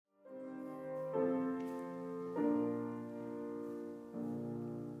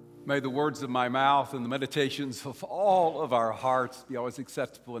May the words of my mouth and the meditations of all of our hearts be always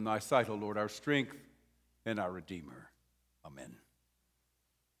acceptable in thy sight, O Lord, our strength and our Redeemer. Amen.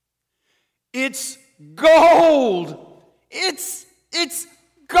 It's gold! It's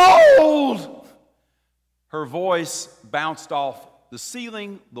gold! Her voice bounced off the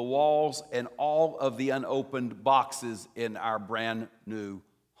ceiling, the walls, and all of the unopened boxes in our brand new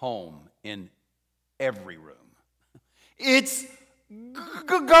home in every room. It's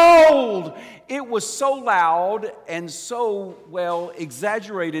gold! It was so loud and so well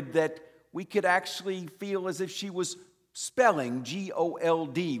exaggerated that we could actually feel as if she was spelling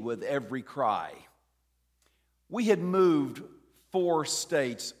G-O-L-D with every cry. We had moved 4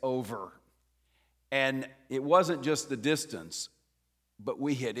 states over, and it wasn't just the distance, but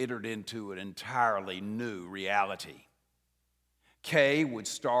we had entered into an entirely new reality. Kay would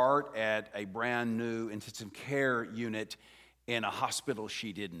start at a brand new intensive care unit in a hospital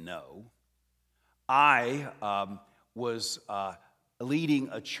she didn't know. I was leading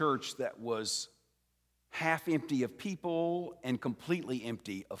a church that was half empty of people and completely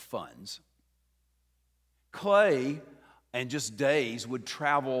empty of funds. Clay, in just days, would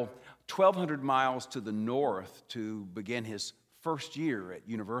travel 1,200 miles to the north to begin his first year at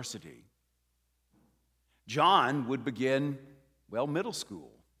university. John would begin, middle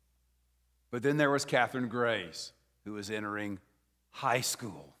school. But then there was Catherine Grace, who was entering high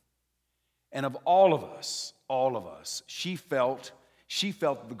school. And of all of us, she felt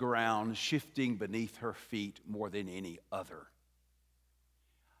the ground shifting beneath her feet more than any other.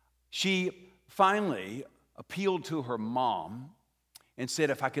 She finally appealed to her mom and said,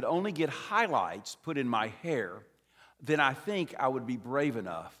 if I could only get highlights put in my hair, then I think I would be brave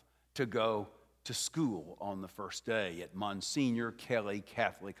enough to go to school on the first day at Monsignor Kelly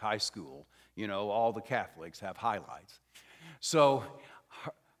Catholic High School. You know, all the Catholics have highlights. So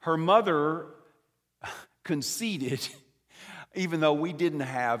her mother conceded, even though we didn't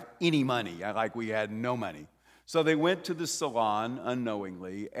have any money, like we had no money. So they went to the salon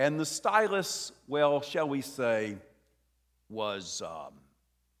unknowingly, and the stylist, shall we say, was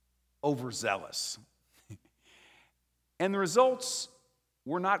overzealous. And the results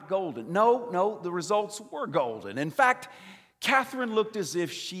were not golden. No, the results were golden. In fact, Catherine looked as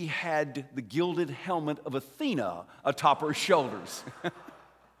if she had the gilded helmet of Athena atop her shoulders.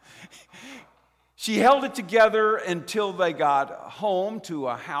 She held it together until they got home to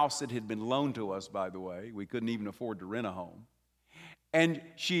a house that had been loaned to us, by the way. We couldn't even afford to rent a home. And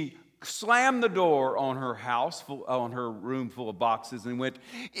she slammed the door on her house, on her room full of boxes, and went,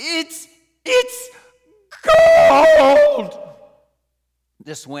 It's gold!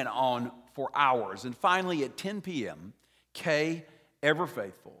 This went on for hours. And finally, at 10 p.m., Kay, ever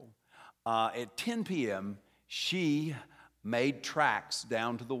faithful, at 10 p.m., she made tracks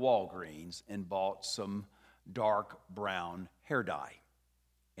down to the Walgreens and bought some dark brown hair dye.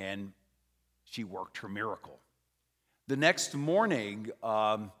 And she worked her miracle. The next morning,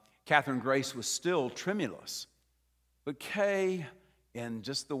 Catherine Grace was still tremulous. But Kay, in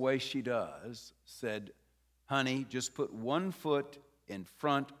just the way she does, said, honey, just put one foot in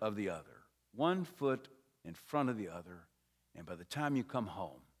front of the other. One foot in front of the other. And by the time you come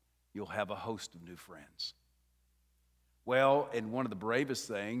home, you'll have a host of new friends. Well, and one of the bravest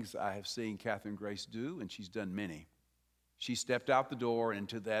things I have seen Catherine Grace do, and she's done many, she stepped out the door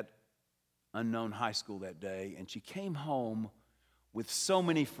into that unknown high school that day, and she came home with so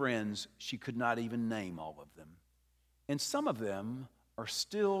many friends she could not even name all of them. And some of them are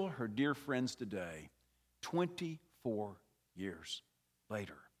still her dear friends today, 24 years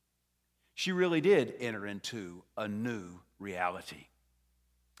later. She really did enter into a new reality.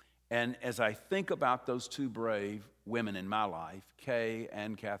 And as I think about those 2 brave women in my life, Kay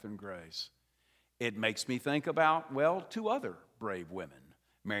and Catherine Grace, it makes me think about, 2 other brave women,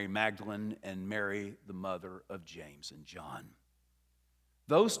 Mary Magdalene and Mary, the mother of James and John.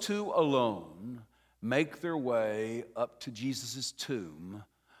 Those 2 alone make their way up to Jesus' tomb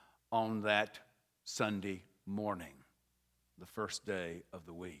on that Sunday morning, the first day of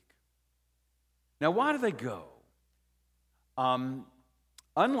the week. Now, why do they go?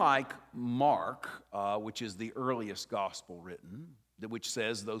 Unlike Mark, which is the earliest gospel written, which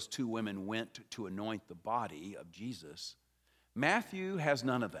says those 2 women went to anoint the body of Jesus, Matthew has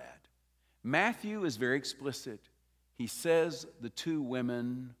none of that. Matthew is very explicit. He says the 2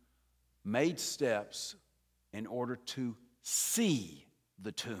 women made steps in order to see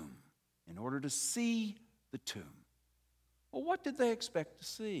the tomb. In order to see the tomb. Well, what did they expect to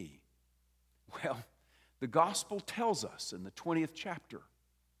see? Well, the gospel tells us in the 20th chapter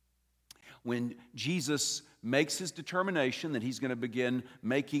When Jesus makes his determination that he's going to begin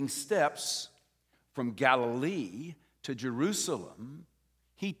making steps from Galilee to Jerusalem,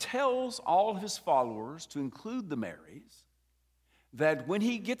 he tells all of his followers, to include the Marys, that when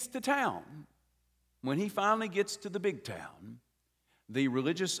he gets to town, when he finally gets to the big town, the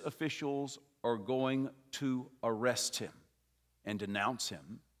religious officials are going to arrest him and denounce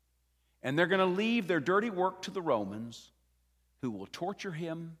him. And they're going to leave their dirty work to the Romans, who will torture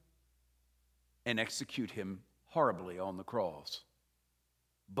him and execute him horribly on the cross.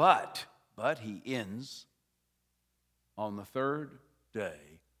 But he ends, on the third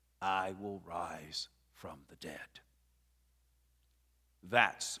day, I will rise from the dead.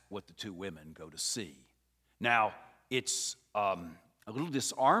 That's what the two women go to see. Now, it's a little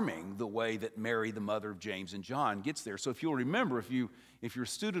disarming the way that Mary, the mother of James and John, gets there. So if you'll remember, if you're a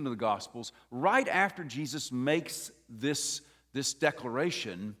student of the Gospels, right after Jesus makes this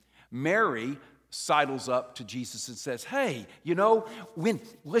declaration, Mary sidles up to Jesus and says, hey, when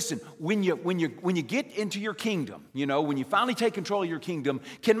you get into your kingdom, when you finally take control of your kingdom,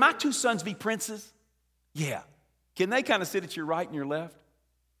 can my two sons be princes? Yeah. Can they kind of sit at your right and your left?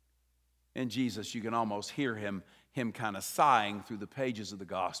 And Jesus, you can almost hear him kind of sighing through the pages of the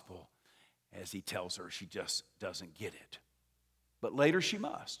gospel as he tells her she just doesn't get it. But later she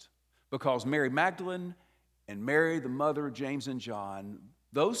must, because Mary Magdalene and Mary, the mother of James and John,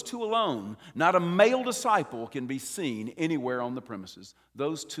 those two alone, not a male disciple can be seen anywhere on the premises.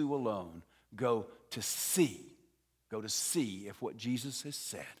 Those two alone go to see if what Jesus has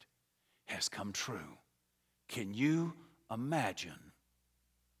said has come true. Can you imagine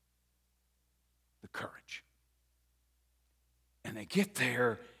the courage? And they get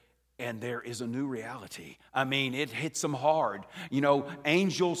there, and there is a new reality. I mean, it hits them hard.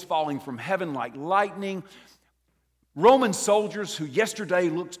 Angels falling from heaven like lightning. Roman soldiers who yesterday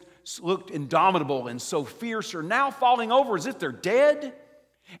looked indomitable and so fierce are now falling over as if they're dead.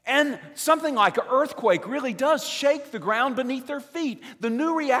 And something like an earthquake really does shake the ground beneath their feet. The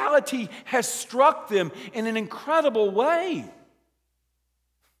new reality has struck them in an incredible way.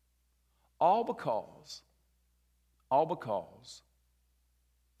 All because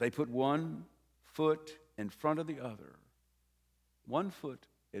they put one foot in front of the other. One foot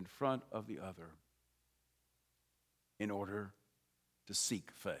in front of the other in order to seek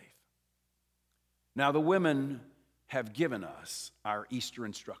faith. Now, the women have given us our Easter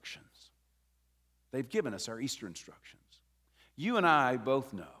instructions. They've given us our Easter instructions. You and I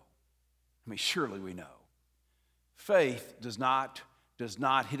both know, surely we know, faith does not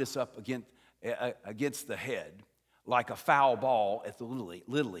hit us up against the head like a foul ball at the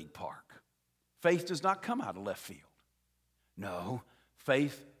Little League park. Faith does not come out of left field. No,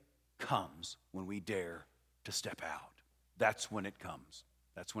 faith comes when we dare to step out. That's when it comes.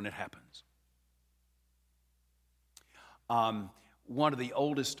 That's when it happens. One of the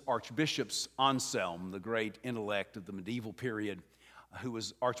oldest archbishops, Anselm, the great intellect of the medieval period, who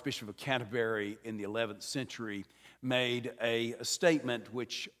was Archbishop of Canterbury in the 11th century, made a statement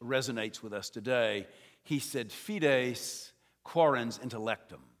which resonates with us today. He said, fides quaerens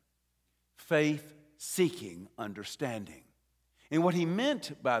intellectum, faith seeking understanding. And what he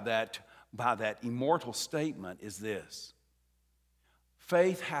meant by that immortal statement is this: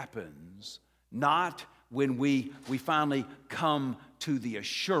 faith happens not when we finally come to the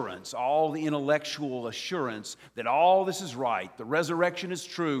assurance, all the intellectual assurance that all this is right, the resurrection is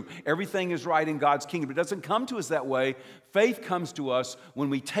true, everything is right in God's kingdom. It doesn't come to us that way. Faith comes to us when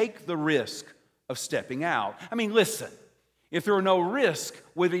we take the risk of stepping out. Listen, if there were no risk,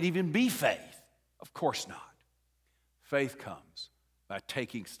 would it even be faith? Of course not. Faith comes by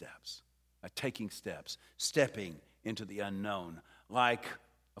taking steps, stepping into the unknown, like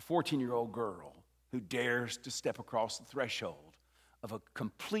a 14-year-old girl who dares to step across the threshold of a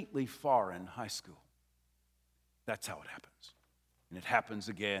completely foreign high school. That's how it happens. And it happens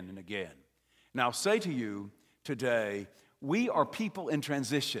again and again. Now, I'll say to you today, we are people in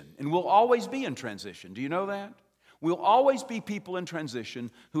transition, and we'll always be in transition. Do you know that? We'll always be people in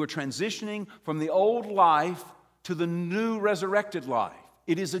transition who are transitioning from the old life to the new resurrected life.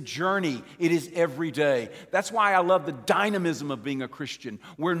 It is a journey. It is every day. That's why I love the dynamism of being a Christian.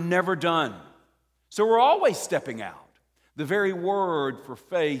 We're never done. So we're always stepping out. The very word for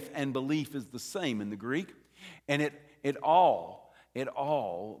faith and belief is the same in the Greek. And it all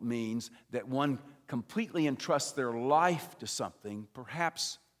means that one completely entrusts their life to something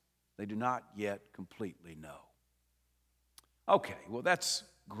perhaps they do not yet completely know. Okay, well, that's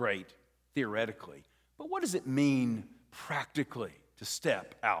great theoretically. But what does it mean practically to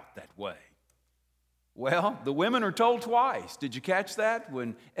step out that way? Well, the women are told twice. Did you catch that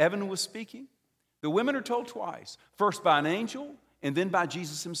when Evan was speaking? The women are told twice, first by an angel and then by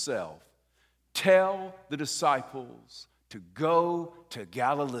Jesus himself. Tell the disciples to go to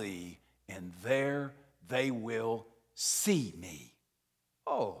Galilee, and there they will see me.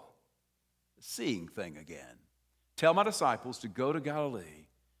 Oh, the seeing thing again. Tell my disciples to go to Galilee,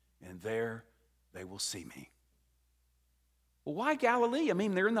 and there they will see me. Well, why Galilee? I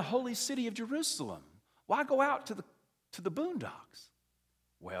mean, they're in the holy city of Jerusalem. Why go out to the boondocks?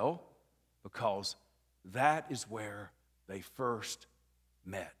 Well, because that is where they first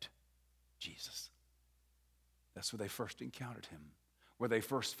met Jesus. That's where they first encountered him, where they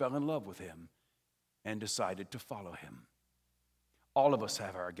first fell in love with him and decided to follow him. All of us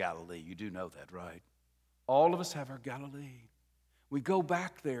have our Galilee. You do know that, right? All of us have our Galilee. We go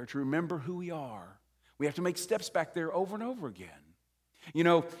back there to remember who we are. We have to make steps back there over and over again. You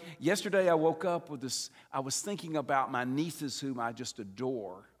know, yesterday I woke up with this. I was thinking about my nieces whom I just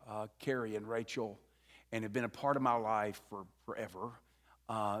adore, Carrie and Rachel, and have been a part of my life for forever,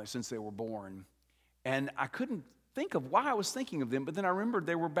 since they were born. And I couldn't think of why I was thinking of them, but then I remembered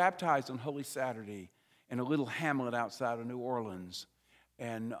they were baptized on Holy Saturday in a little hamlet outside of New Orleans.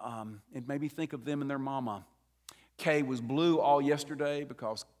 And it made me think of them and their mama. Kay was blue all yesterday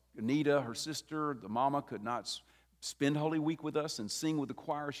because Anita, her sister, the mama, could not spend Holy Week with us and sing with the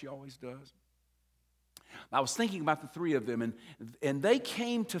choir she always does. I was thinking about the three of them, and they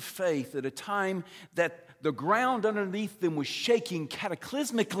came to faith at a time that the ground underneath them was shaking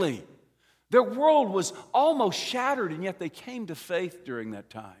cataclysmically. Their world was almost shattered, and yet they came to faith during that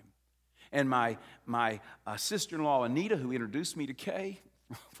time. And my sister-in-law, Anita, who introduced me to Kay,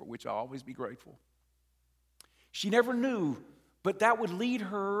 for which I'll always be grateful, she never knew, but that would lead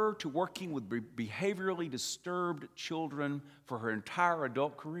her to working with behaviorally disturbed children for her entire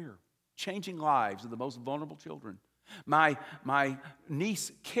adult career, changing lives of the most vulnerable children. My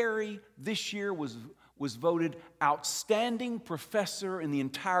niece, Carrie, this year was voted outstanding professor in the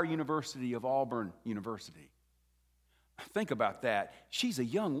entire University of Auburn University. Think about that. She's a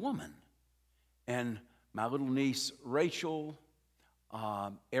young woman. And my little niece, Rachel,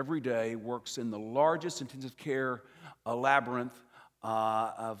 every day works in the largest intensive care labyrinth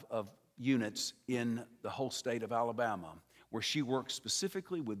of units in the whole state of Alabama, where she works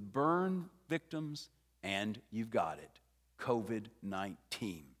specifically with burn victims and, you've got it,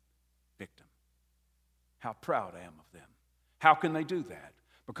 COVID-19 victims. How proud I am of them. How can they do that?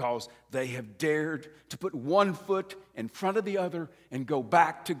 Because they have dared to put one foot in front of the other and go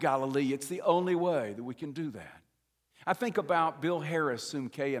back to Galilee. It's the only way that we can do that. I think about Bill Harris, whom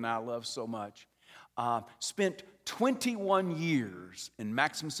Kay and I love so much, spent 21 years in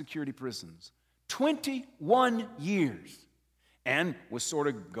maximum security prisons. 21 years. And was sort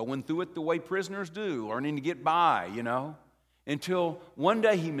of going through it the way prisoners do, learning to get by, until one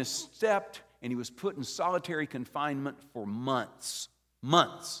day he misstepped and he was put in solitary confinement for months.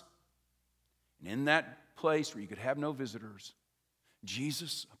 Months. And in that place where you could have no visitors,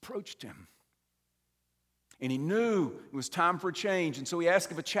 Jesus approached him. And he knew it was time for a change. And so he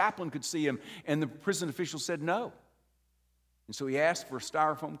asked if a chaplain could see him. And the prison official said no. And so he asked for a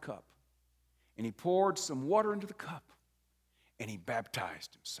styrofoam cup. And he poured some water into the cup. And he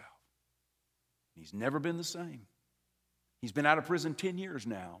baptized himself. He's never been the same. He's been out of prison 10 years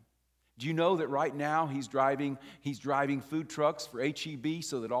now. Do you know that right now he's driving food trucks for HEB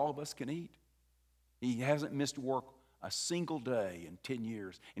so that all of us can eat? He hasn't missed work a single day in 10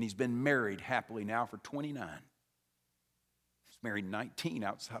 years. And he's been married happily now for 29. He's married 19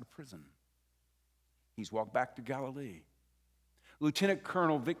 outside of prison. He's walked back to Galilee. Lieutenant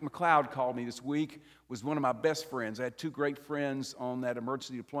Colonel Vic McLeod called me this week, was one of my best friends. I had two great friends on that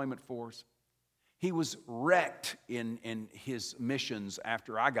emergency deployment force. He was wrecked in his missions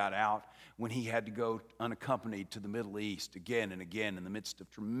after I got out when he had to go unaccompanied to the Middle East again and again in the midst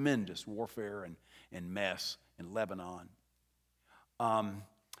of tremendous warfare and mess in Lebanon.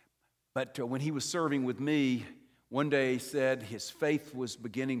 But when he was serving with me, one day he said his faith was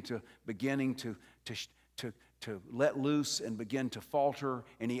beginning to let loose and begin to falter.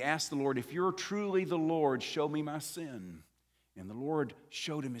 And he asked the Lord, if you're truly the Lord, show me my sin. And the Lord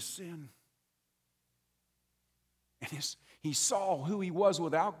showed him his sin. And he saw who he was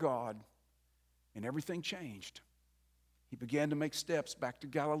without God, and everything changed. He began to make steps back to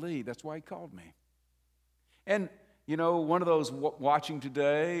Galilee. That's why he called me. And, one of those watching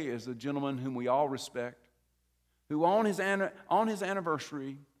today is a gentleman whom we all respect, who on his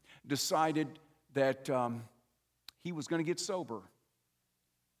anniversary decided that he was going to get sober.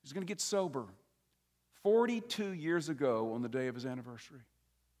 He was going to get sober 42 years ago on the day of his anniversary.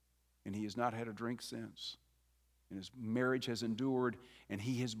 and he has not had a drink since. And his marriage has endured, and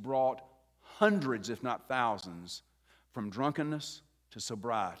he has brought hundreds, if not thousands, from drunkenness to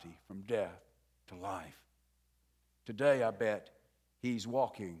sobriety, from death to life. Today, I bet he's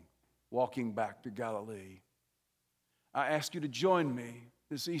walking back to Galilee. I ask you to join me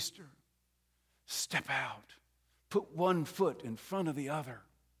this Easter. Step out. Put one foot in front of the other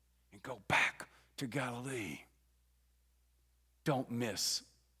and go back to Galilee. Don't miss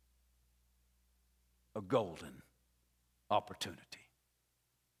a golden opportunity.